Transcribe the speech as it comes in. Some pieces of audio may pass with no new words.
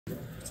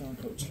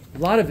Excellent, Coach. A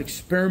lot of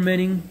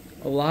experimenting,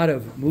 a lot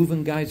of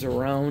moving guys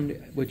around,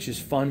 which is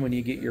fun when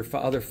you get your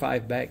other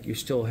 5 back. You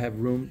still have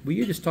room. Will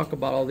you just talk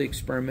about all the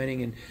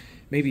experimenting and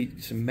maybe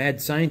some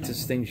mad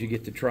scientist things you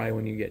get to try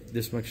when you get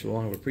this much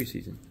long of a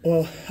preseason?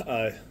 Well,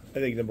 I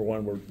think number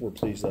one, we're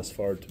pleased thus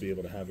far to be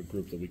able to have a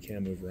group that we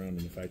can move around,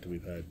 and the fact that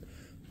we've had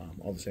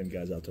all the same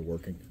guys out there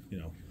working.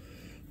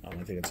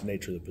 I think it's the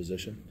nature of the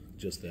position,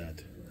 just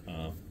that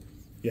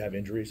you have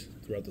injuries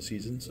throughout the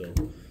season, so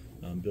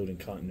building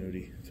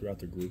continuity throughout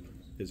the group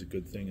is a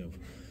good thing. Of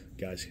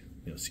guys,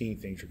 seeing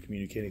things or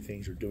communicating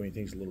things or doing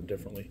things a little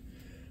differently,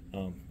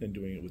 and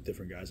doing it with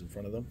different guys in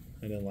front of them.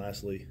 And then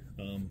lastly,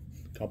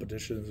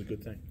 competition is a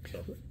good thing.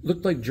 So.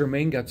 Looked like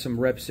Jermaine got some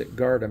reps at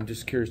guard. I'm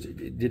just curious.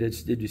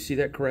 Did you see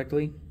that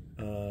correctly?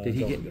 Did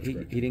he get? He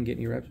didn't get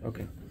any reps.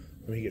 Okay.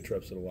 I mean, he gets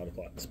reps at a lot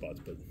of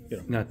spots, but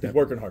he's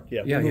working hard.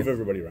 Yeah, we move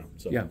everybody around.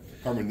 So. Yeah.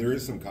 Carmen, there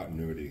is some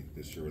continuity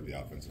this year with the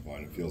offensive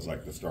line. It feels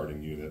like the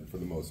starting unit, for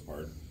the most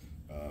part,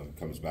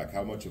 comes back.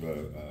 How much of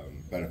a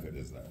benefit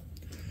is that?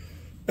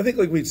 I think,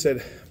 like we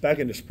said back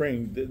in the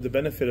spring, the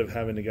benefit of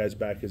having the guys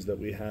back is that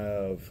we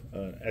have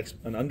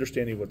an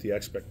understanding of what the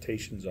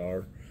expectations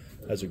are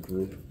as a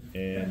group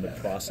and the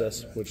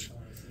process, which,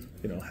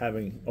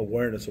 having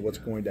awareness of what's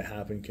going to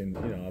happen can,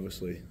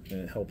 obviously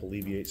help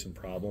alleviate some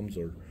problems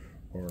or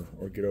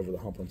get over the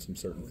hump on some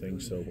certain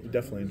things. So we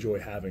definitely enjoy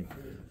having,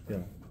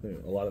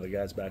 a lot of the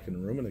guys back in the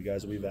room, and the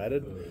guys that we've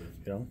added,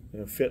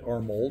 fit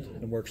our mold,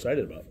 and we're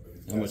excited about it.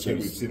 We've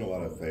seen a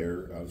lot of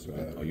Thayer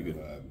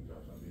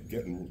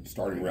getting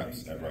starting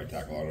reps at right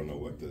tackle. I don't know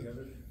what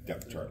the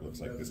depth chart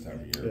looks like this time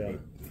of year.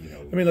 Yeah.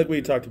 But, I mean, like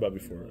we talked about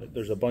before,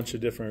 there's a bunch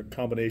of different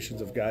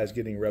combinations of guys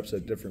getting reps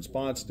at different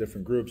spots,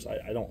 different groups.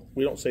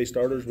 We don't say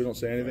starters, we don't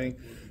say anything.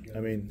 I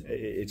mean,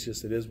 it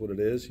is what it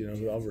is.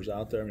 Whoever's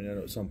out there. I mean, I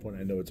know at some point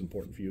I know it's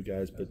important for you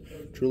guys, but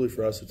truly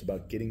for us, it's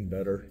about getting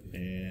better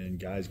and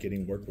guys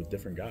getting work with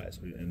different guys,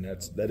 and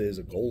that is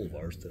a goal of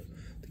ours to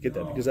get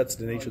that, because that's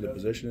the nature of the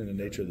position and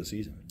the nature of the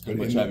season. How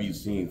much have you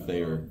seen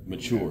Thayer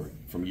mature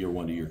from year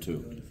 1 to year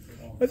 2?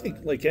 I think,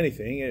 like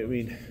anything, I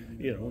mean,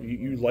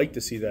 you like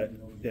to see that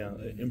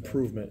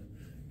improvement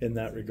in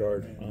that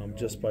regard,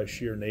 just by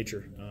sheer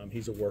nature.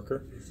 He's a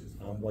worker,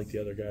 like the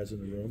other guys in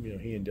the room.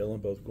 He and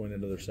Dylan both going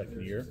into their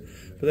second year.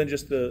 But then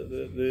just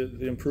the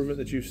improvement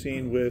that you've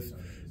seen with,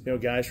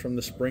 guys from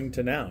the spring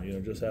to now,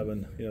 just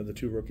having, the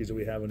 2 rookies that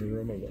we have in the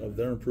room of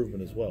their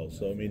improvement as well.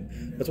 So, I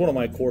mean, that's one of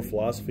my core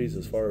philosophies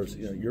as far as,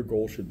 your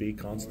goal should be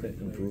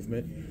constant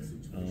improvement.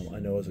 I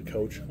know as a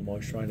coach, I'm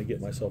always trying to get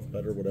myself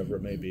better, whatever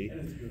it may be.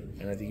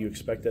 And I think you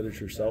expect that as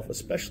yourself,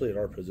 especially at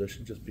our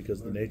position, just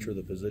because the nature of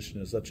the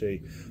position is such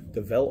a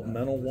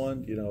developmental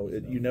one.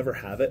 You never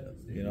have it,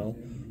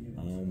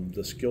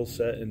 the skill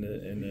set and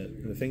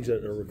the things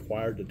that are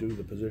required to do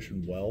the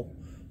position well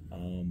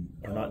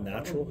are not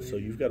natural. So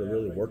you've got to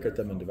really work at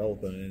them and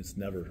develop them, and it's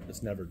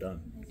never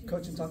done.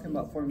 Coach, in talking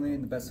about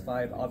formulating the best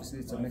 5, obviously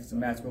it's a mix and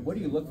match, but what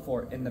do you look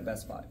for in the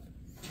best 5?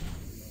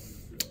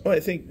 Well, I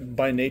think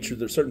by nature,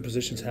 there's certain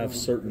positions have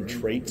certain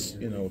traits,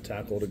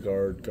 tackle to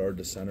guard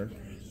to center.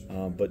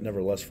 But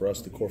nevertheless, for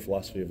us, the core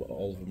philosophy of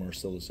all of them are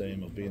still the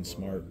same, of being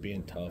smart,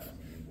 being tough,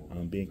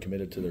 being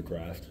committed to their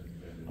craft,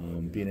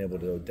 being able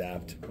to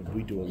adapt.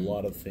 We do a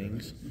lot of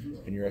things,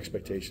 and your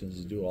expectation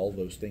is to do all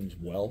those things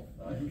well.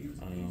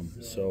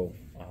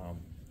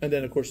 And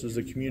then, of course, there's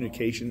a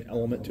communication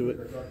element to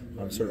it.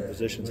 Certain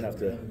positions have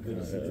to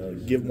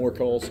give more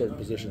calls. Certain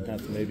positions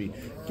have to maybe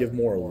give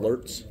more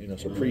alerts.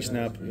 So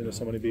pre-snap,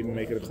 somebody be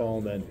making a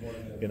call, and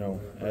then,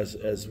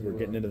 as we're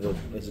getting into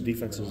as the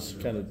defense is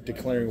kind of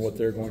declaring what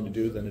they're going to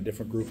do, then a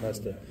different group has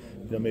to,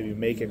 maybe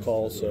make a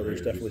call. So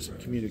there's definitely some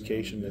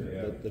communication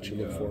that you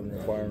look for and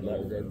require in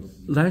that regard.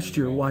 Last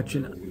year,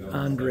 watching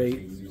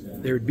Andre,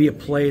 there would be a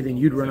play, then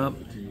you'd run up.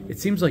 It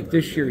seems like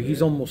this year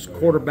he's almost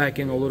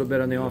quarterbacking a little bit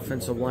on the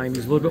offensive line.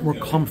 He's a little bit more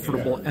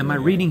comfortable. Am I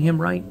reading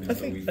him right? I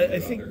think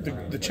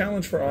the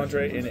challenge for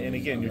Andre, and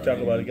again, you're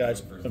talking about a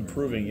guy's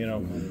improving.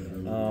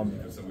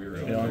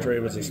 Andre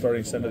was the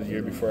starting center the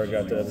year before I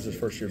got there. That was his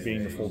first year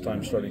being the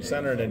full-time starting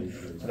center, and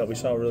I thought we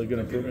saw a really good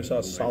improvement. We saw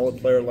a solid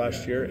player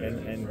last year,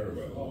 and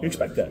you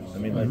expect that. I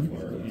mean,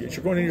 you're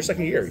going into your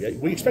second year.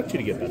 We expect you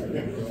to get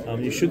better.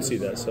 You should see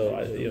that. So,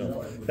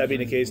 that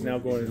being the case, now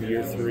going into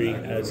year 3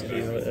 as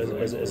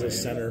a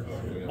center,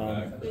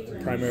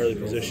 primarily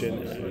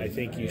position, I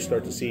think you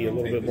start to see a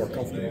little bit more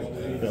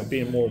comfortable,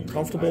 being more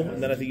comfortable.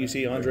 And then I think you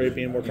see Andre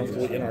being more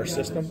comfortable in our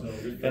system.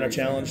 And our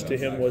challenge to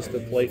him was to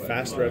play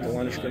faster at the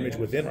line of scrimmage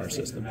within our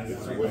system. In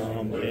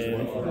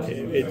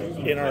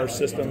our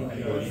system,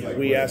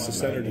 we asked the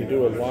center to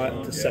do a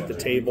lot to set the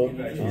table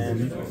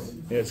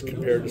as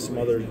compared to some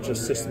other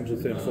just systems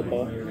within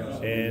football.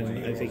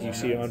 And I think you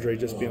see Andre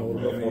just being a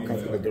little bit more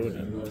comfortable doing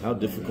it. How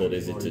difficult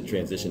is it to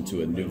transition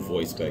to a new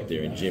voice back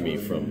there in Jimmy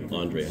from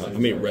Andre? How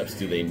many reps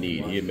do they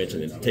need? He had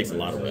mentioned it takes a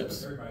lot of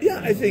reps.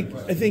 Yeah, I think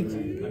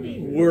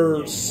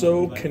we're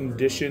so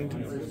conditioned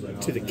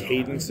to the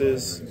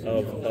cadences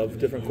of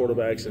different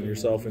quarterbacks and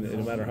yourself, and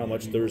no matter how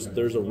much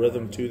there's a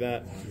rhythm to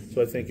that.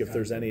 So I think if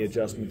there's any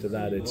adjustment to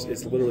that,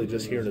 it's literally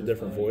just hearing a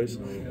different voice.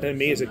 And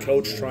me as a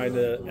coach trying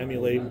to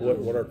emulate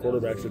what our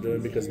quarterbacks are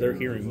doing, because they're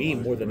hearing me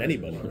more than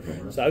anybody.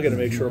 So I've got to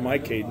make sure my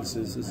cadence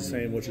is the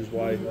same, which is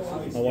why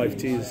my wife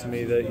teases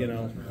me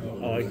that,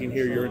 oh, I can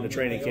hear you're in the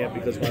training camp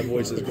because my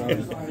voice has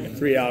gone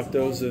 3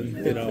 octaves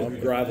and, I'm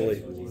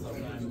gravelly.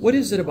 What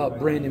is it about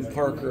Brandon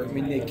Parker? I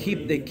mean,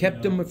 they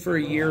kept him for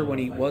a year when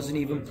he wasn't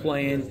even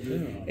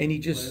playing, and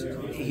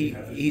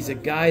he's a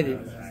guy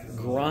that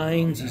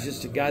grinds. He's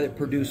just a guy that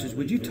produces.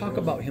 Would you talk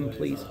about him,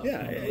 please?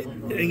 Yeah.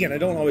 Again, I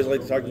don't always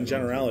like to talk in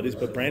generalities,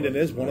 but Brandon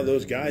is one of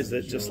those guys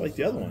that, just like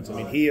the other ones, I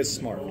mean, he is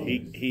smart.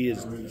 He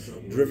is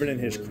driven in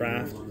his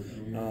craft.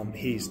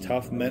 He's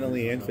tough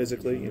mentally and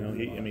physically.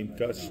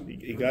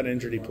 He got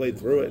injured. He played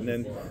through it, and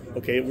then,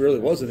 okay, it really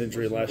was an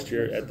injury last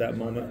year at that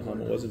moment.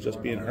 It wasn't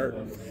just being hurt.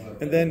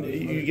 And then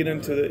you get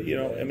into the,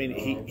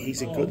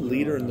 he's a good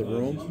leader in the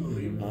room.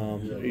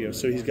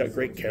 So he's got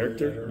great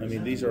character. I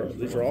mean, these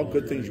are all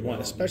good things you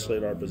want, especially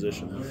at our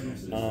position.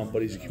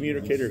 But he's a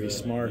communicator. He's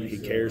smart. He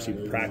cares. He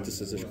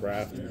practices his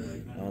craft.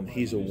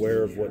 He's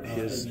aware of what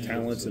his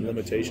talents and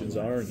limitations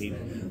are, and he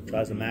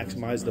tries to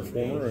maximize the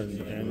former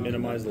and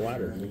minimize the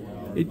latter.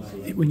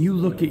 When you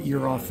look at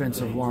your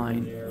offensive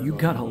line, you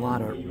got a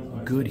lot of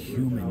good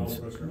humans,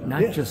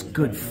 not just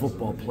good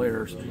football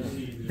players.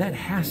 That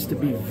has to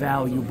be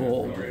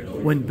valuable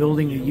when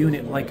building a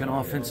unit like an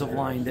offensive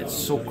line that's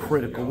so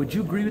critical. Would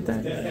you agree with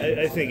that?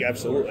 I think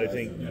absolutely. I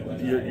think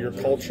your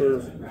culture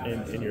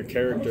and your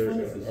character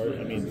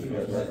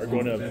are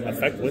going to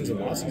affect wins and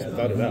losses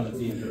without a doubt.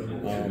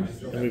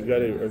 And we've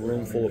got a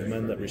room full of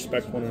men that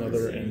respect one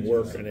another and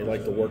work, and they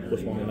like to work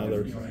with one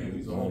another,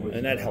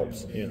 and that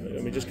helps.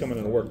 Just coming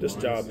into work, this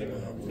job,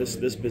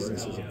 this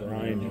business is a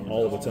grind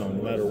all of its own.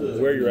 No matter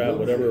where you're at,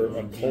 whatever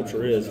a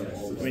culture is.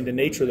 The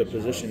nature of the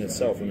position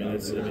itself. You're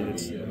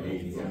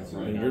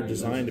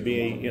designed to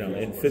be,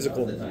 in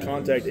physical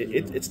contact.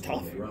 It's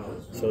tough.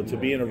 So to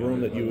be in a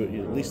room that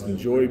you at least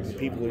enjoy the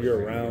people you're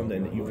around,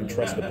 and you can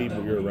trust the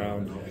people you're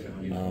around,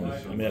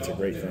 that's a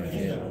great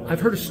thing. Yeah. I've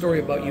heard a story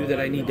about you that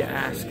I need to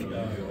ask.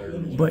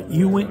 But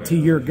you went to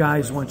your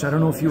guys once. I don't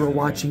know if you were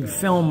watching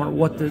film or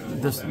what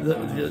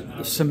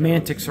the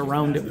semantics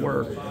around it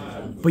were.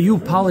 But you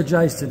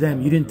apologized to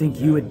them. You didn't think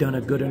you had done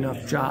a good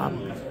enough job.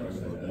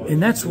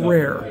 And that's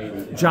rare.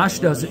 Josh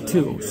does it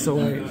too, so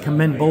I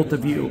commend both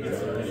of you.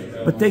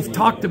 But they've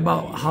talked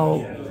about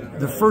how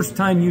the first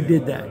time you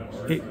did that,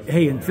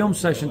 hey, in film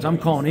sessions, I'm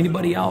calling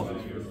anybody out,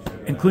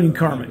 including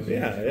Carmen.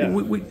 Yeah.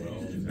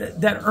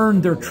 That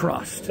earned their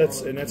trust.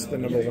 That's the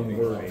number one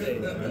word.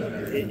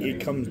 It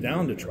comes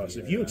down to trust.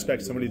 If you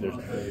expect somebody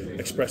to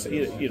express,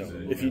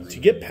 to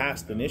get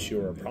past an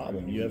issue or a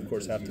problem, you of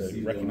course have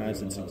to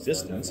recognize its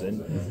existence, and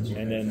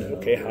then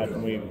okay, how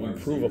can we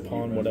improve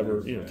upon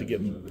whatever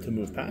to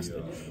move past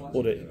it?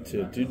 Well,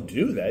 to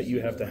do that,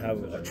 you have to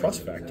have a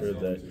trust factor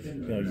that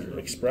you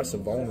express a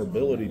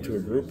vulnerability to a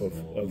group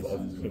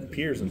of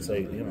peers and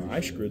say, I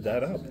screwed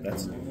that up.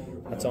 That's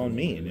on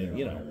me, and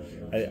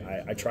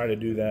I try to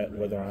do that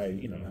whether I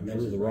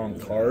drew the wrong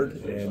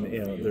card and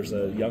there's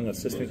a young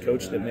assistant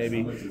coach that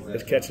maybe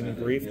is catching the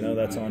grief. No,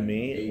 that's on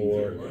me.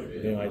 Or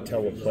I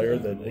tell a player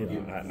that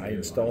I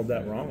installed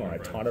that wrong, or I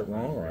taught it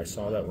wrong, or I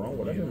saw that wrong.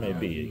 Whatever it may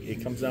be,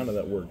 it comes down to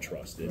that word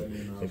trust.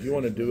 And if you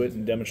want to do it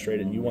and demonstrate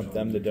it, and you want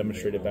them to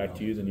demonstrate it back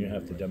to you, then you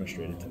have to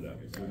demonstrate it to them.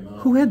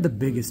 Who had the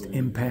biggest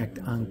impact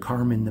on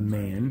Carmen the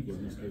man?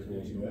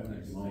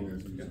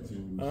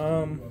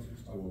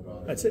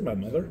 I'd say my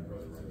mother.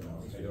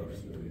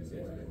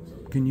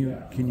 Can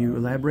you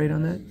elaborate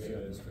on that?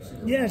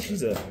 Yeah,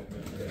 she's a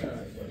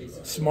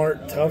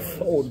smart, tough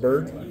old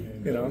bird,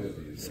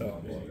 So,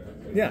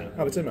 yeah,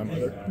 I would say my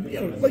mother.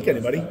 Like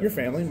anybody, your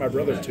family, my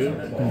brother too,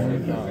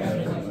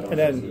 and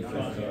then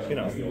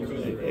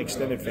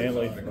extended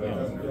family,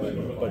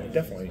 but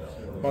definitely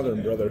mother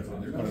and brother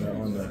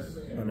on the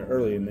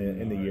early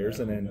in the years,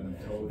 and then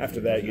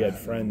after that you had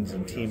friends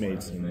and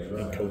teammates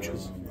and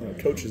coaches,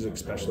 coaches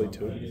especially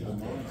too.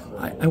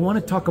 I want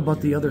to talk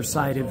about the other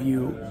side of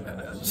you,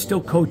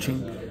 still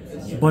coaching,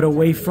 but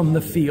away from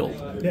the field.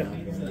 Yeah,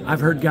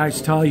 I've heard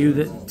guys tell you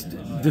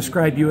that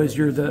describe you as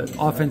you're the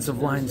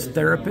offensive line's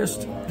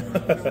therapist.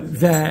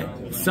 That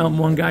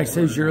one guy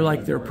says you're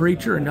like their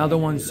preacher, another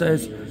one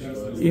says,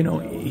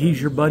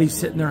 he's your buddy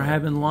sitting there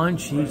having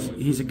lunch.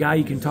 He's a guy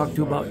you can talk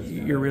to about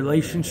your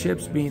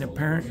relationships, being a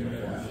parent,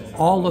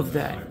 all of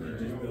that.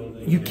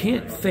 You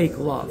can't fake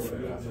love.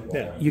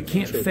 Yeah, you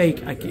can't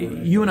fake.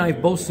 You and I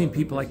have both seen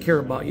people, I care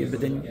about you, but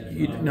then,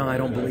 no, I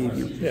don't believe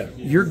you. Yeah.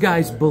 Your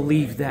guys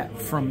believe that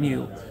from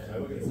you.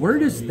 Where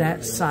does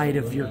that side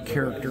of your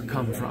character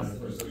come from?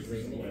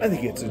 I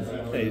think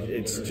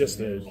it's just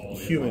a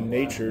human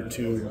nature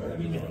to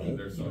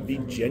be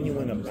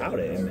genuine about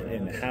it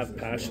and have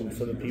passion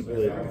for the people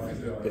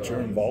that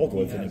you're involved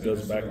with, and it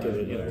goes back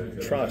to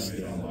trust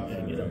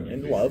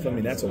and love.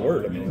 That's a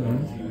word.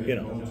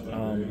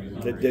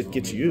 that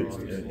gets used,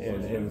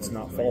 and it's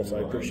not false. I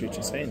appreciate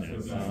you saying that.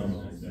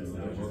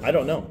 I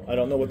don't know. I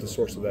don't know what the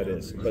source of that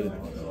is, but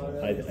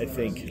I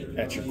think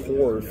at your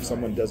core, if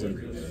someone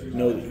doesn't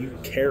know that you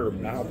care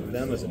about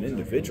them as an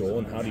individual,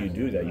 and how do you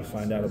do that? You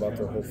find out about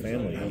their whole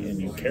family,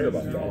 and you care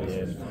about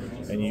that,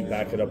 and you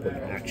back it up with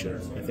action.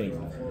 I think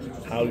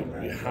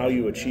how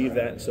you achieve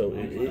that, so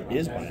it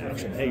is by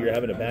action. Hey, you're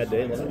having a bad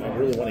day. I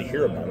really want to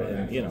hear about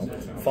it,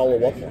 and follow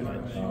up on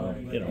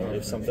it.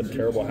 If something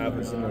terrible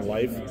happens in their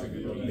life,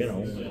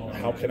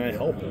 how can I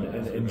help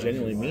and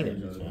genuinely mean it?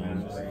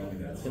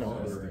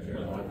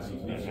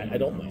 I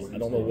don't know. I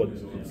don't know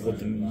what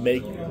the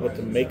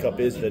makeup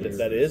is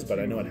that is, but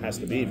I know it has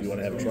to be if you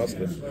want to have trust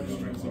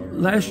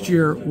in. Last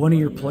year, one of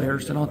your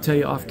players, and I'll tell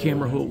you off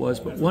camera who it was,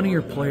 but one of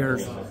your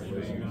players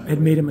had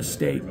made a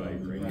mistake.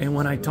 And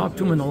when I talked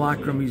to him in the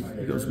locker room, he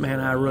goes, "Man,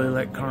 I really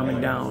let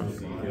Carmen down."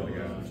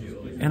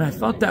 And I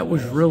thought that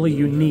was really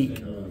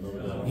unique.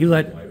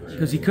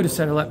 Because he could have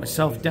said, "I let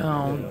myself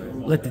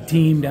down, let the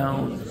team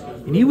down."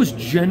 And he was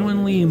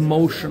genuinely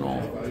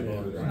emotional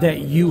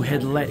that you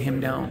had let him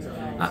down.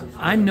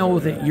 I know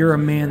that you're a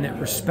man that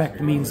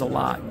respect means a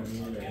lot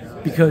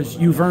because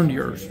you've earned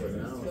yours.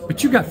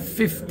 But you got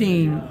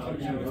 15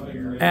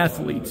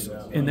 athletes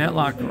in that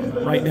locker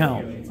room right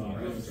now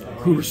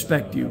who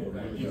respect you.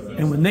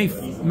 And when they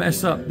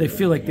mess up, they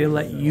feel like they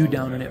let you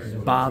down and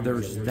it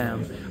bothers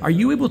them. Are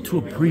you able to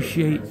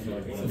appreciate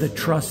the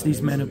trust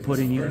these men have put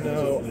in you?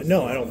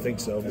 No, I don't think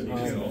so.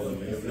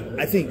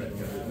 I think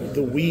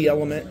the we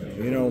element,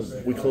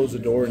 we close the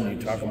door and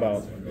you talk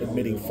about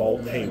admitting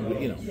fault. Hey,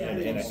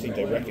 and I think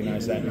they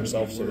recognize that in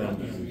themselves. So then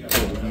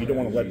you don't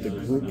want to let the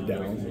group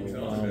down,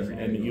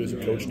 and you as a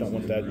coach don't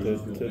want that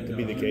to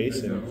be the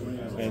case,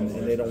 and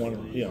they don't want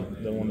to,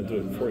 they want to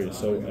do it for you.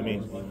 So I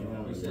mean,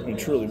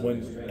 truly,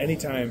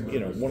 anytime,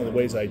 one of the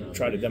ways I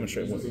try to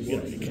demonstrate,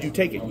 could you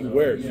take it, you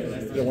wear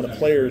it. When a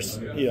player's,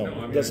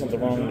 does something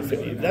wrong,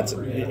 that's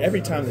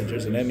every time that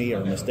there's an ME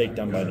or a mistake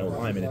done by no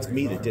lineman, it's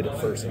me that did it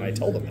first, and I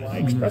told them, I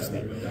expressed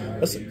that.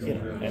 Listen,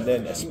 and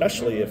then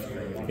especially if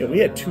we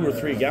had 2 or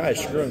 3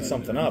 guys screwing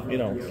something up,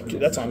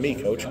 that's on me,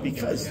 coach,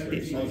 because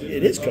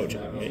it is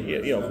coaching.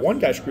 If one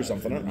guy screws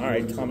something up, all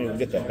right, Tommy will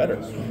get that better.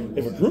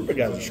 If a group of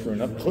guys are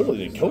screwing up,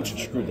 clearly the coach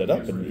has screwed that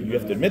up, and you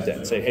have to admit that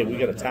and say, hey, we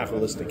got to tackle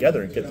this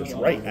together and get this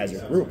right as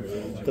a group,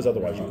 because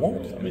otherwise you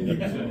won't. I mean,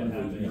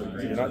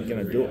 you're not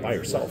going to do it by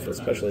yourself,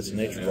 especially it's the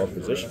nature of our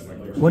position.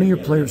 One of your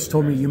players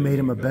told me you made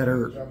him a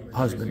better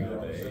husband.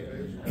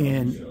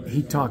 And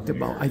he talked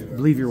about, I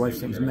believe your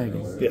wife's name is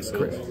Megan. Yes.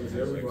 Chris.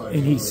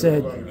 And he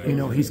said,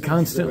 he's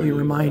constantly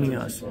reminding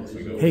us,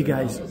 hey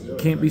guys,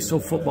 can't be so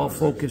football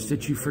focused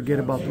that you forget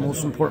about the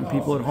most important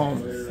people at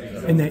home,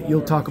 and that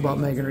you'll talk about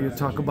Megan or you'll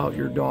talk about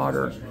your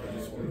daughter.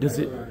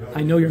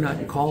 I know you're not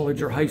in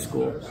college or high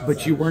school,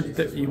 but you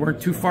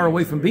weren't too far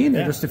away from being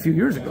there just a few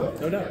years ago.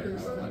 No doubt.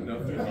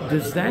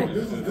 Does that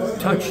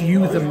touch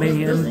you, the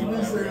man,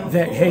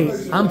 that, hey,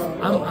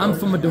 I'm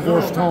from a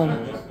divorced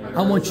home,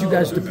 I want you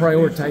guys to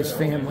prioritize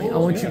family. I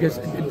want you guys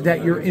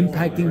that you're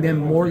impacting them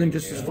more than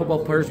just as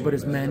football players, but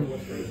as men?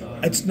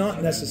 It's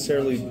not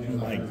necessarily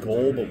my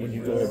goal, but when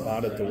you go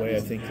about it the way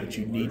I think that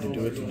you need to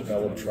do it to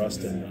develop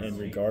trust and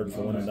regard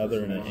for one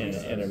another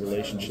and a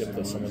relationship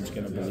that someone's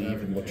going to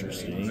believe in what you're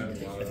saying,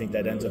 I think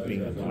that ends up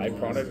being a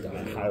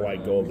byproduct. How I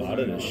go about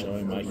it is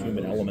showing my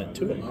human element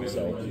to it.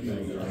 So,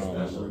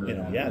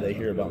 they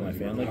hear about my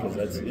family because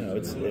that's,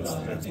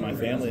 it's my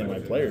family and my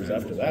players.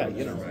 After that,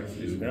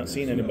 they're not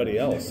seeing anybody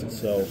else.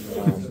 So,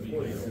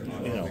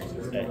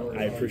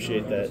 I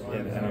appreciate that,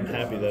 and I'm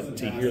happy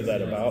to hear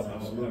that about,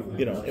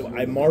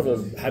 I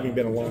marvel, having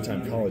been a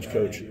long-time college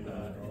coach,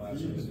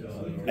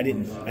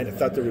 I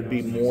thought there would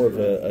be more of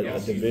a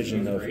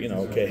division of,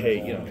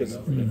 because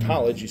in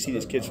college, you see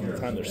these kids from the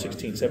time they're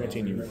 16,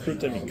 17, you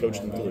recruit them, you coach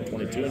them until they're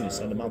 22, and you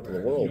send them out to the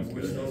world.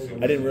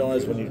 I didn't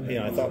realize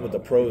I thought with the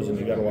pros, and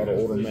you got a lot of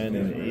older men,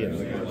 and,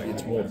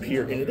 it's more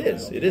pure, and it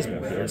is more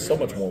pure. There's so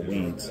much more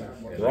weeds.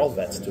 They're all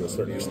vets to a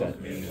certain extent.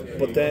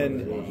 But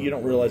then you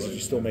don't realize that you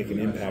still make an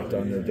impact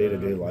on their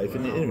day-to-day life.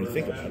 And when you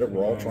think about it,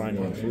 we're all trying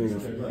to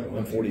improve.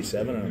 I'm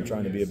 47, and I'm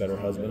trying to be a better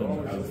husband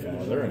and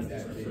father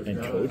and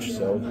coach.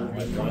 So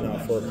why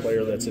not for a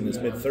player that's in his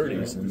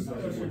mid-30s?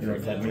 And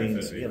if that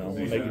means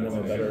making them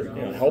a better,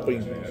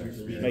 helping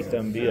make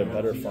them be a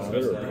better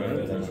father or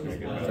parent, then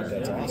I think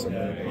that's awesome.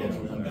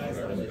 I'm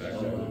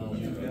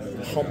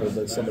humbled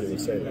that somebody would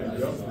say that.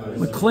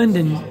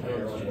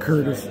 McClendon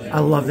Curtis, I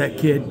love that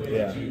kid.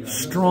 Yeah.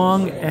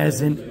 Strong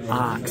as an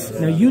ox.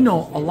 Now,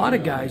 a lot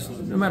of guys,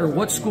 no matter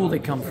what school they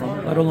come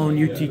from, let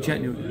alone UT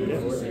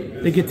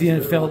Chattanooga, they get the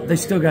NFL, they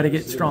still got to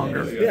get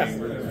stronger. Yeah.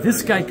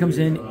 This guy comes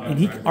in, and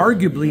he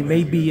arguably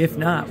may be, if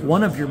not,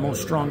 one of your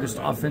most strongest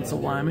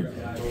offensive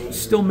linemen.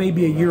 Still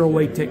maybe a year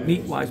away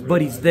technique-wise,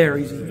 but he's there.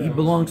 He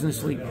belongs in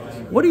this league.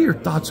 What are your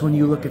thoughts when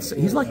you look at?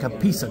 He's like a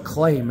piece of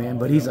clay, man,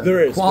 but he's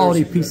a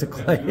quality piece of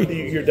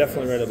clay. You're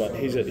definitely right about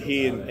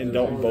he and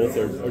Dalton both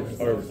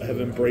have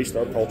embraced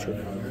our culture.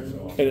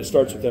 And it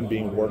starts with them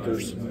being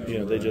workers. You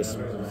know, they just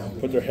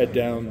put their head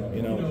down.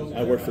 You know,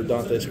 I work for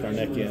Dante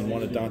Scarnecchia, and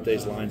one of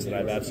Dante's lines that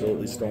I've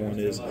absolutely stolen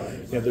is,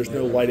 you know, there's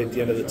no light at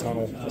the end of the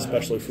tunnel,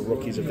 especially for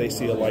rookies. If they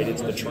see a light,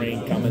 it's the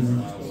train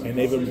coming, and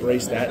they've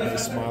embraced that and they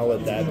smile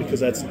at that because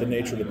that's the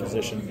nature of the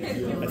position.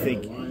 I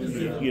think,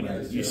 you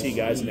know, you see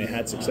guys and they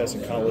had success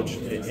in college,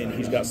 and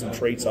he's got some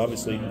traits.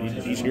 Obviously,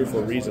 he's here for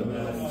a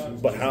reason,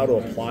 but how to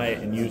apply it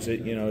and use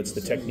it, you know, it's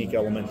the technique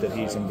element that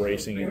he's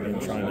embracing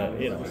and trying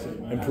to, you know,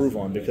 improve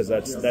on, because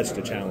that's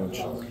the challenge.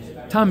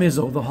 Tom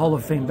Izzo, the Hall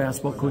of Fame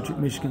basketball coach at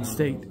Michigan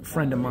State,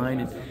 friend of mine,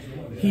 and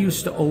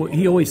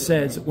he always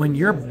says, when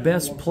your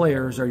best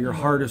players are your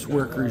hardest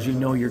workers, you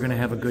know you're going to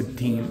have a good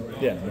team.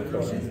 Yeah, of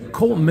course.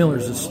 Colton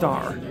Miller's a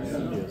star.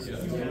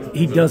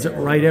 He does it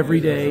right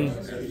every day.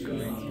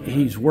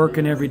 He's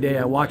working every day.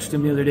 I watched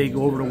him the other day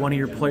go over to one of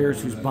your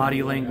players whose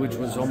body language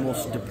was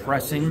almost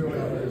depressing.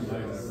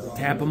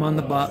 Tap him on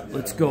the butt.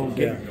 Let's go.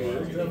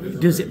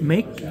 Does it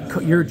make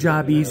your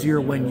job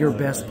easier when your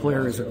best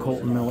player is a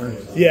Colton Miller?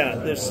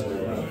 Yeah,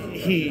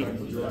 he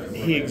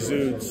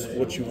exudes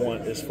what you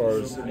want as far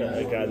as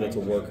a guy that's a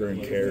worker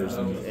and cares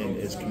and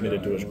is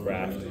committed to his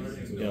craft.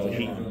 You know,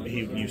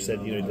 you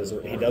said, you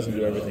know, he doesn't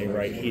do everything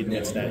right. He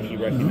admits that. He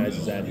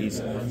recognizes that.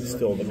 He's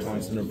still the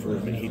constant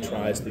improvement. He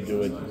tries to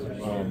do it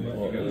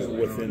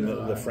within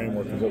the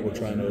framework of what we're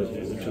trying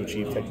to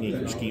achieve, technique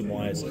or scheme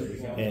wise.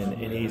 And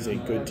he's a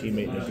good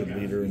teammate and a good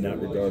leader in that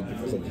regard,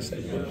 because, like you said,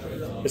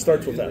 it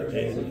starts with that.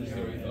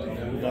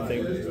 And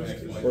nothing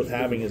worth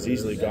having is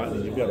easily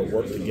gotten. You've got to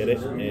work to get it,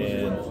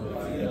 and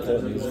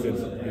Colton is good.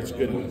 It's a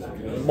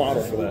good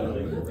model for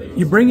that.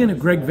 You bring in a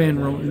Greg Van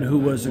Roten, who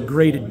was a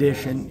great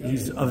addition.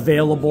 He's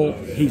available.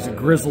 He's a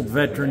grizzled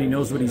veteran. He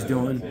knows what he's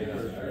doing.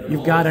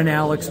 You've got an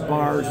Alex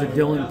Bars, a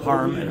Dylan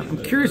Parham.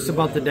 I'm curious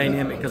about the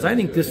dynamic, because I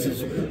think this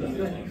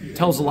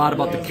tells a lot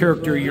about the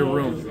character of your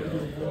room.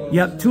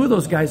 Yep, two of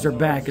those guys are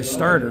back as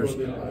starters,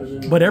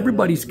 but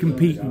everybody's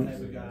competing,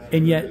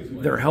 and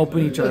yet they're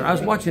helping each other. I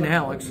was watching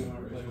Alex,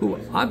 who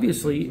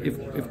obviously,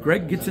 if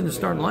Greg gets in the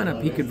starting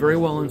lineup, he could very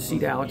well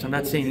unseat Alex. I'm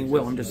not saying he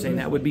will. I'm just saying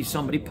that would be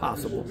somebody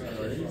possible.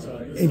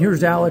 And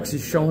here's Alex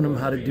is showing him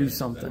how to do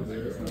something.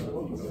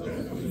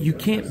 You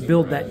can't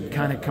build that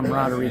kind of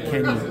camaraderie,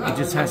 can you? It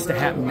just has to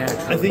happen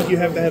naturally. I think you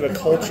have to have a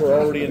culture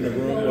already in the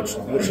room,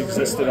 which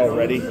existed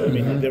already. I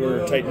mean, they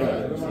were a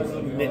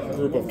tight-knit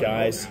group of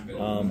guys. You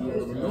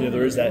know,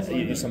 there is that.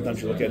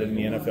 Sometimes you look at it in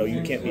the NFL.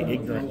 You can't be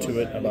ignorant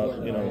to it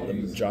about, you know,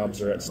 the jobs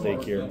are at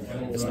stake here.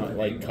 It's not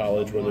like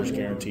college where there's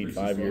guaranteed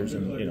 5 years,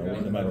 and, you know,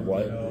 no matter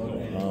what.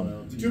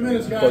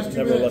 But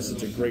nevertheless,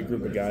 it's a great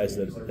group of guys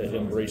that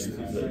embrace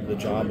the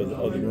job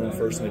of the room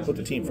first, and they put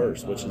the team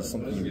first, which is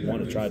something you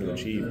want to try to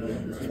achieve.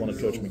 It's one of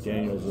Coach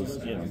McDaniel's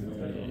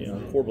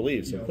core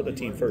beliefs. So put the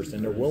team first,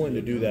 and they're willing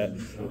to do that.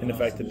 And the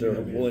fact that they're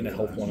willing to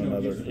help one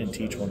another and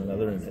teach one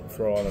another and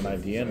throw out an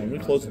idea. And when we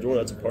close the door,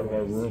 that's a part of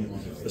our room.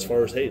 As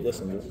far as, hey,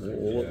 listen,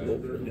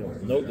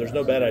 there's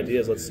no bad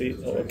ideas. Let's see.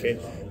 Oh, okay.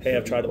 Hey,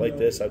 I've tried it like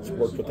this. I've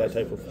worked with that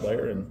type of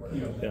player, and,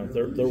 you know,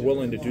 they're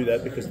willing to do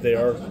that because they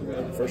are,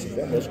 first and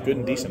foremost, good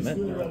and decent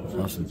men.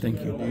 Awesome. Thank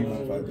you.